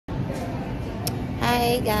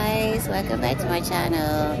Hey guys, welcome back to my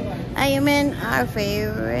channel. I am in our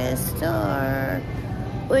favorite store,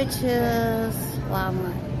 which is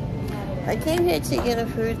Walmart. I came here to get a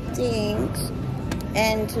few things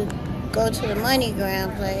and to go to the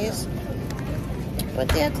MoneyGram place, but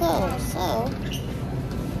they're closed. So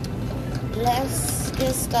let's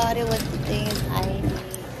get started with the things I need.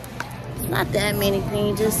 It's not that many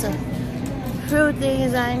things, just a few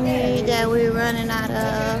things I need that we're running out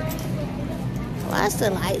of. Why's the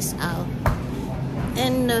lights out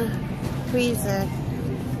in the freezer?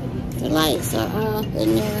 The lights are off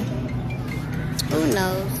in there. Who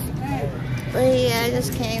knows? But yeah, I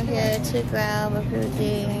just came here to grab a few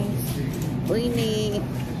things we need.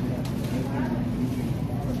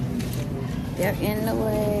 They're in the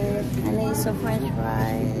way. I need some French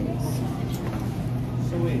fries.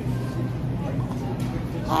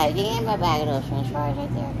 Alright, you get my bag of those French fries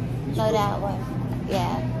right there? No, that one.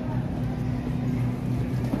 Yeah.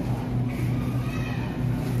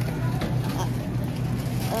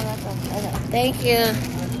 Thank you.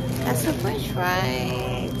 Got some French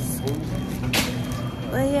fries.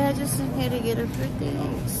 But yeah, just in here to get a few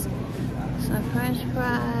things. Some French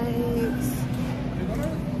fries.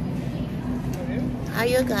 How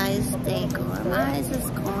you guys think? Mine is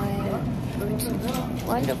just going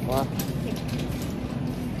wonderful.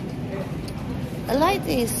 I like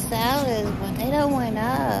these salads, but they don't went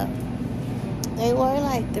up. They were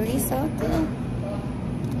like $3 something.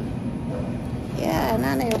 Yeah,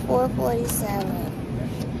 now they're $4.47.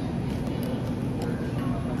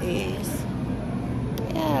 Yes.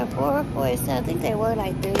 Yeah, $4.47. I think they were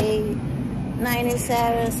like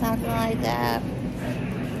 $3.97 or something like that.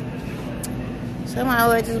 So I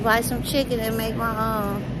would just buy some chicken and make my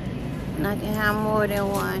own. And I can have more than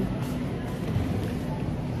one.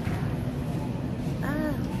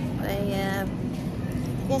 But yeah.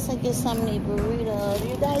 I guess I get some of these burritos.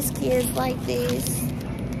 You guys kids like these?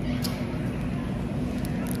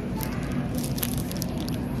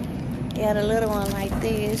 Yeah, the little one like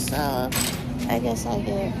this, so I guess I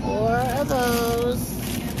get 4 of those.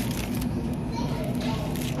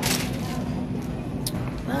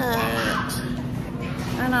 But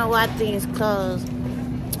I don't know why things closed.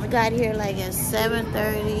 I got here like at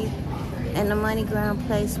 7:30, and the MoneyGram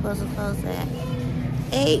place was supposed to close at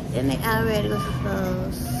 8, and they already was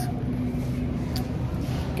closed.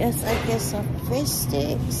 Guess I get some fish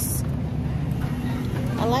sticks.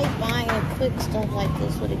 I like buying quick stuff like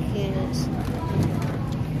this for the kids.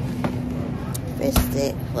 Fish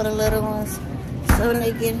stick for the little ones. So when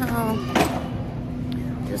they get home,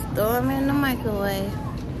 just throw them in the microwave.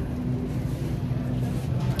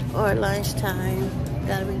 Or lunchtime.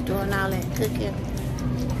 Gotta be doing all that cooking.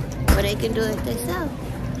 But they can do it themselves.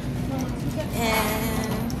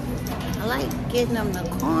 And I like getting them the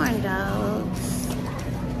corn dogs.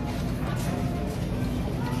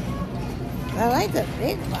 I like the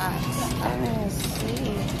big box. I want to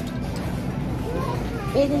see.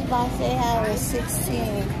 Biggest box they have is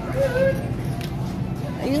 16.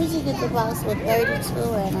 I usually get the box with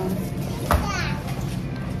 32 in them.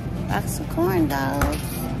 Box of corn dogs.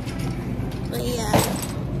 But yeah,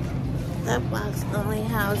 that box only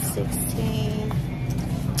has 16.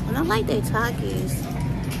 And I like their Takis.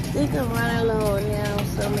 They can run a little now,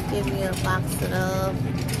 so I'm going to give me a box of those.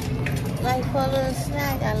 Like for a little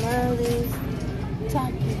snack, I love these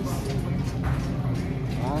Takis. I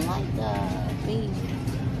don't like the beef.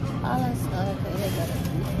 All that stuff.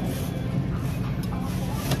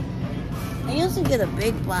 I used to get a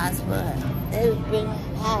big box, but they've been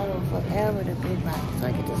having forever, the big box. So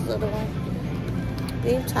I get this little one.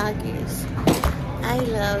 Beef Takis. I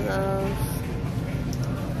love those.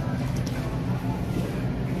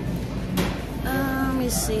 Let me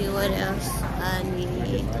see what else I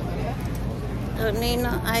need. Don't need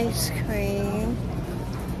no ice cream.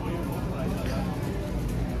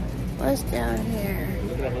 What's down here?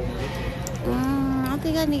 I don't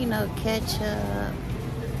think I need no ketchup.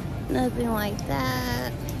 Nothing like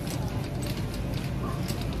that.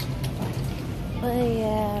 But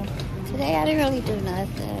yeah, today I didn't really do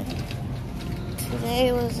nothing.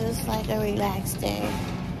 Today was just like a relaxed day.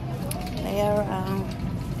 Lay around.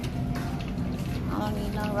 I don't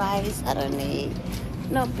need no rice. I don't need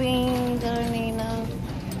no beans. I don't need no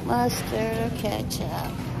mustard or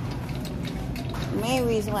ketchup. The main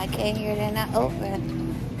reason why I came here, they're not open.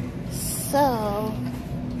 So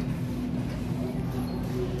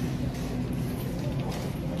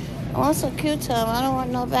I want some Q-Tub. I don't want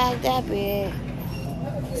no bag that big.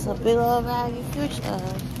 It's a big old bag of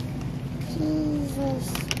Q-Tub.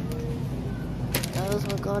 Jesus. Those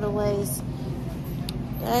will go to waste.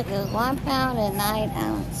 That is 1 pound and 9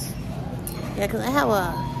 ounces. Yeah, because I have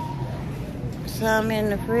some in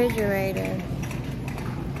the refrigerator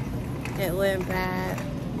that went bad.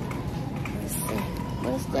 Let's see.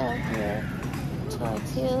 What's down here?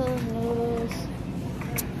 Tortillas, noodles.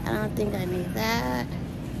 I don't think I need that.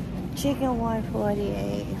 Chicken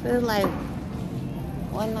 148. If it was like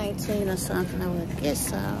 119 or something, I would get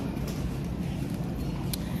some.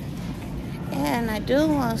 And I do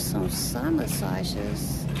want some summer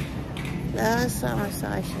sausages. Love summer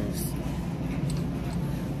sausages.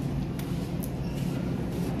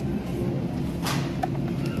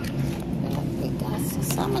 We got some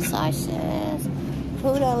summer sausages.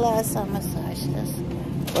 Who don't love summer sausages?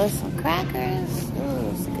 With some crackers. Ooh,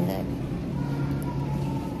 it's good.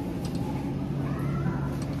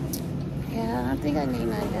 Yeah, I don't think I need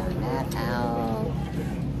none down that aisle.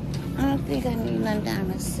 I don't think I need none down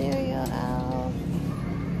the cereal aisle.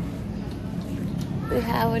 We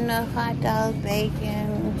have enough hot dogs,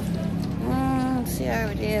 bacon. See, I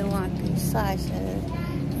already did want these sausages.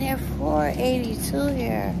 They're $4.82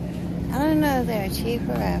 here. I don't know if they're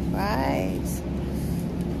cheaper at Fry's.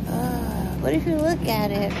 But if you look at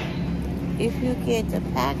it, if you get the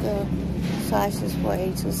pack of sausages for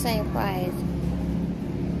 $4.82, same price.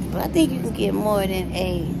 But I think you can get more than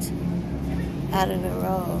 8 out of the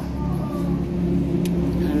roll.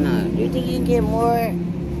 I don't know. Do you think you can get more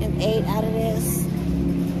than 8 out of this?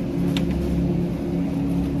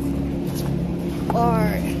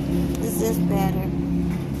 Or is this better?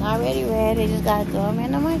 It's already ready. Just gotta throw them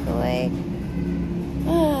in the microwave.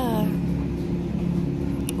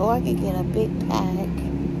 Or I can get a big pack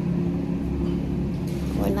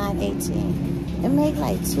for $9.18. And make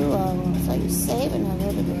like 2 of them, so you're saving a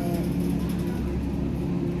little bit.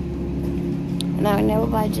 And I would never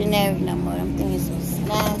buy generic no more. Them things was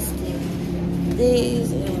nasty.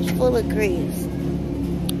 These, it was full of grease.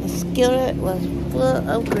 The skillet was full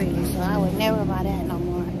of grease, so I would never buy that no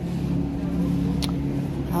more.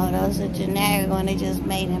 Oh, those are generic when they just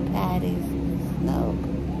made in patties. Nope.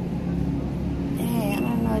 Hey, I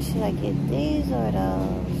don't know, should I get these or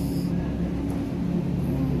those?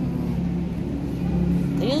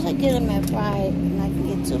 I usually get them at Fry's, and I can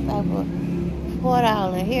get 2 packs for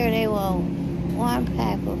 $4. Here they want 1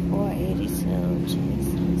 pack for $4.82.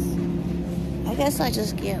 Jesus. I guess I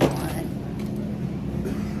just get one.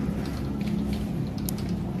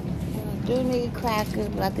 And I do need crackers,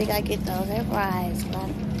 but I think I get those at Fry's.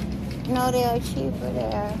 But you know they are cheaper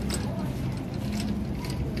there.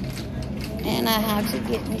 And I have to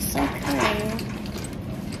get me some cream.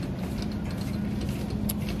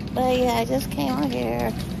 But yeah, I just came out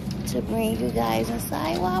here to bring you guys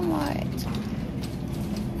inside Walmart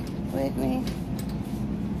with me.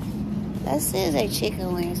 Let's see if they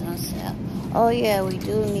chicken wings on sale. Oh yeah, we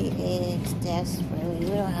do need eggs desperately.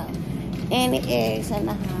 We don't have any eggs in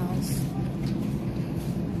the house.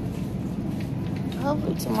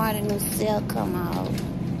 Hopefully tomorrow the new sale come out.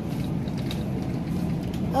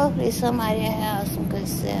 Hopefully somebody will have some good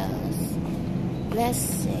sales. Let's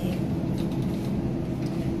see.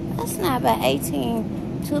 That's not bad. 2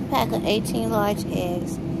 pack of 18 large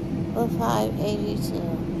eggs for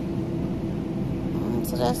 $5.82.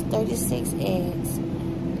 So that's 36 eggs.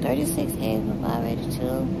 36 eggs for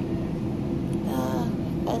 $5.82.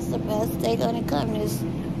 That's the best they're gonna come this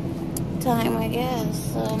time, I guess.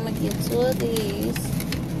 So I'm gonna get 2 of these.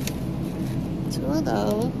 2 of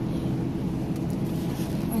those.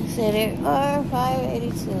 I said they are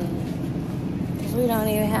 $5.82. Because we don't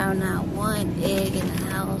even have not 1 egg in the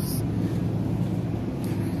house.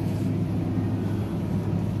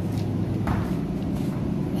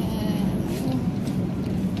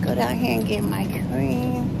 Go down here and get my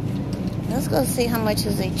cream. Let's go see how much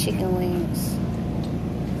is a chicken wings.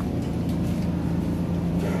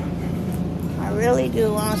 I really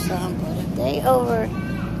do want some, but if they over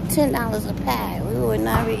 $10 a pack, we would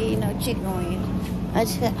not be eating no chicken wings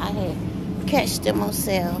until I catch them on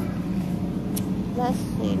sale. Let's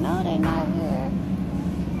see. No, they're not here.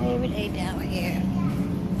 Maybe they down here.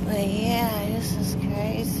 But yeah, this is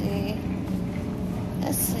crazy.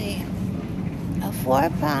 Let's see. A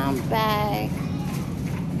 4-pound bag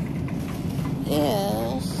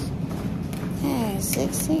is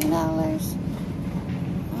 $16.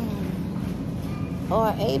 Or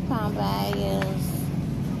an 8-pound bag is,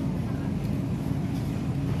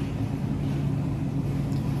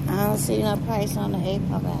 I don't see no price on the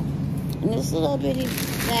 8-pound bag. And this little bitty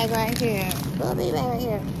bag right here, little bitty bag right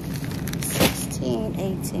here,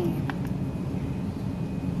 $16.18.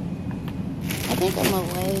 I think I'm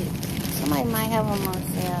gonna wait. Somebody might have them on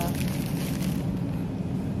sale.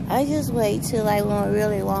 I just wait till I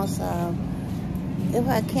really want some. If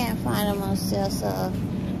I can't find them on sale, so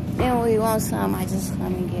Then when we want some, I just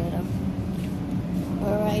come and get them.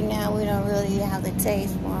 But right now, we don't really have the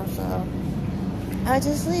taste for them, so I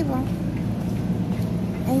just leave them.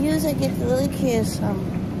 And usually get the little kids some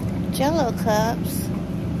Jello cups.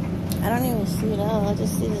 I don't even see those. I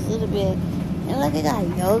just see this little bit. And look, it got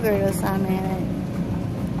yogurt or something in it.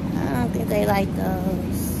 I don't think they like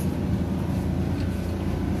those.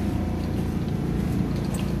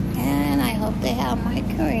 And I hope they have my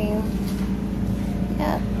cream.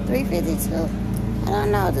 Yeah, $3.52. I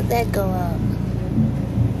don't know, did that go up?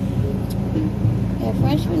 Yeah,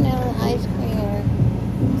 French vanilla ice cream,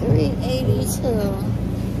 $3.82.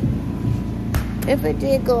 If it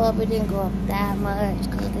did go up, it didn't go up that much,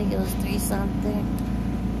 because I think it was 3 something.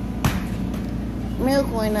 Milk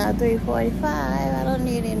went up $3.45. I don't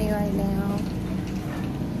need any right now.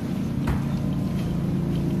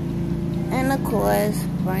 And of course,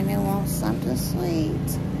 Brandon wants something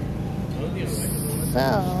sweet. So,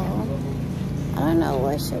 I don't know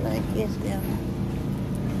what should I get them.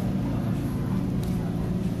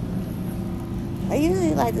 I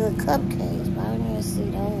usually like the cupcakes, but I don't even see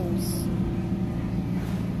those.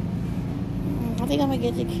 I think I'm gonna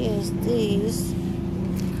get the kids these.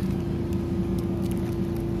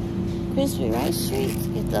 Crispy Rice Treats,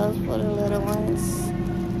 get those for the little ones.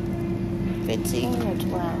 15 or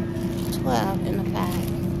 12? 12 in the pack.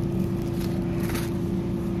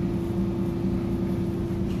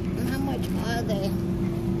 How much are they?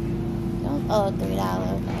 Oh,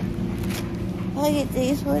 $3, okay. I'll get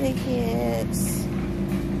these for the kids.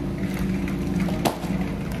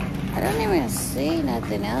 I don't even see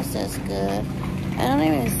nothing else that's good. I don't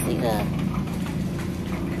even see the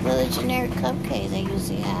little generic cupcakes they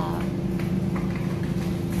usually have.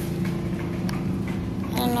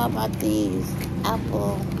 I don't know about these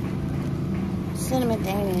apple cinnamon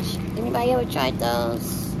Danish. Anybody ever tried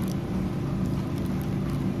those?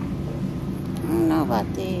 I don't know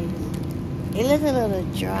about these. They look a little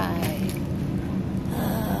dry. I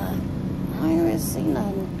don't even see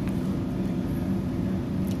nothing.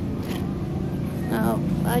 No,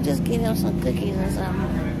 I'll just get him some cookies or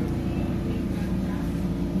something.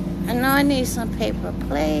 I know I need some paper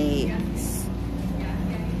plates.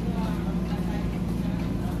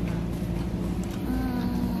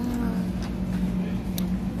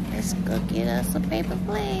 Let's go get us some paper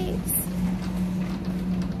plates.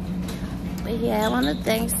 But yeah, I want to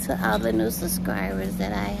thanks to all the new subscribers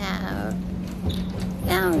that I have.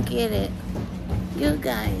 I don't get it. You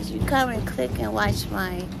guys, you come and click and watch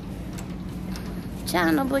my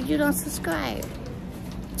channel, but you don't subscribe.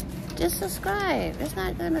 Just subscribe. It's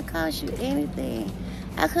not gonna cost you anything.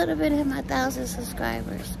 I could have been at my 1,000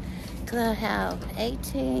 subscribers. Could I have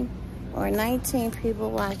 18 or 19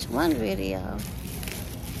 people watch one video?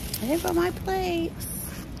 Here go my plates.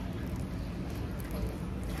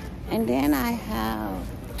 And then I have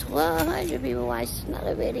 1,200 people watch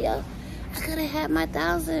another video. I could have had my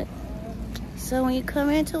 1,000. So when you come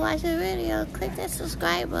in to watch the video, click that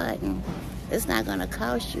subscribe button. It's not gonna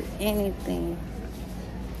cost you anything.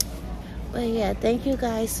 But yeah, thank you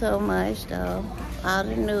guys so much though. All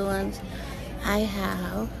the new ones I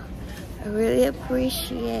have. I really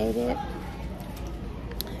appreciate it.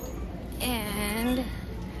 And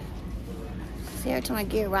see, every time I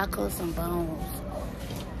get Rocco some bones.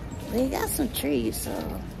 But he got some treats,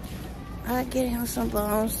 so I'll get him some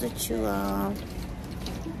bones to chew on.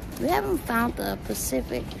 We haven't found the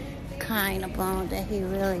Pacific kind of bone that he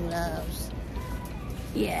really loves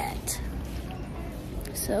yet.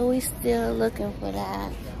 So we still looking for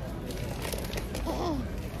that. Oh.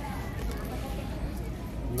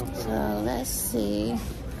 So let's see.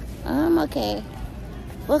 Okay.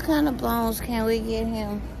 What kind of bones can we get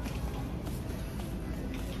him?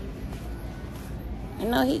 I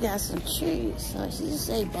know he got some treats, so she just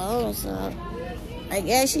say bones, so I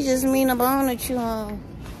guess she just mean a bone to chew on.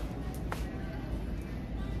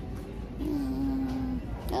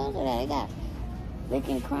 Look at that, they got Lick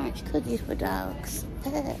and Crunch cookies for dogs.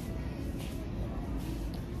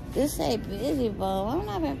 This say Busy Bone. I'm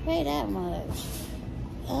not gonna pay that much.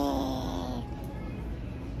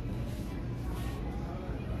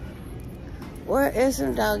 Where is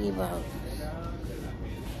some doggy bones?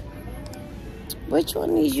 Which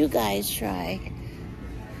one did you guys try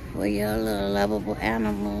for your little lovable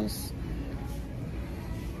animals?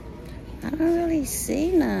 I don't really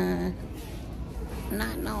see none.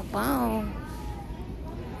 Not no bone.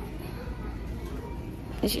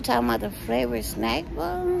 Is she talking about the flavored snack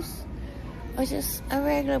bones? Or just a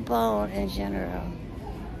regular bone in general?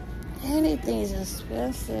 Anything's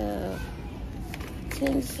expensive.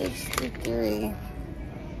 $10.63.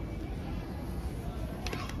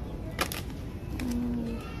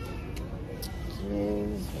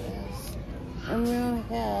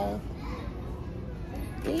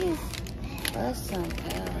 awesome.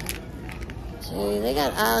 Gee, they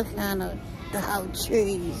got all kind of dog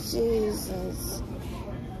trees. Jesus.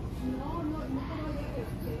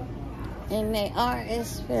 And they are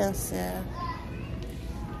expensive.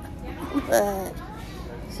 But,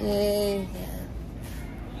 gee,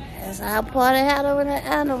 that's how part of how with an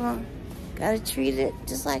animal. Gotta treat it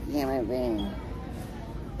just like a human being.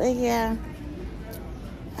 But yeah,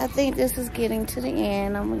 I think this is getting to the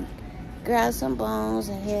end. I'm gonna grab some bones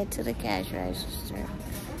and head to the cash register.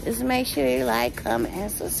 Just make sure you like, comment,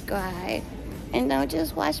 and subscribe. And don't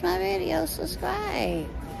just watch my videos, subscribe.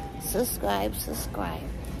 Subscribe.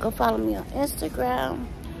 Go follow me on Instagram,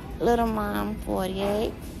 Little Mom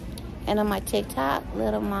 48. And on my TikTok,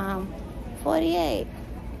 Little Mom 48.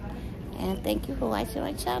 And thank you for watching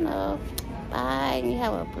my channel. Bye, and you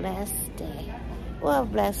have a blessed day. Well, a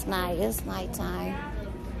blessed night. It's nighttime.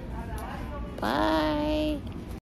 Bye.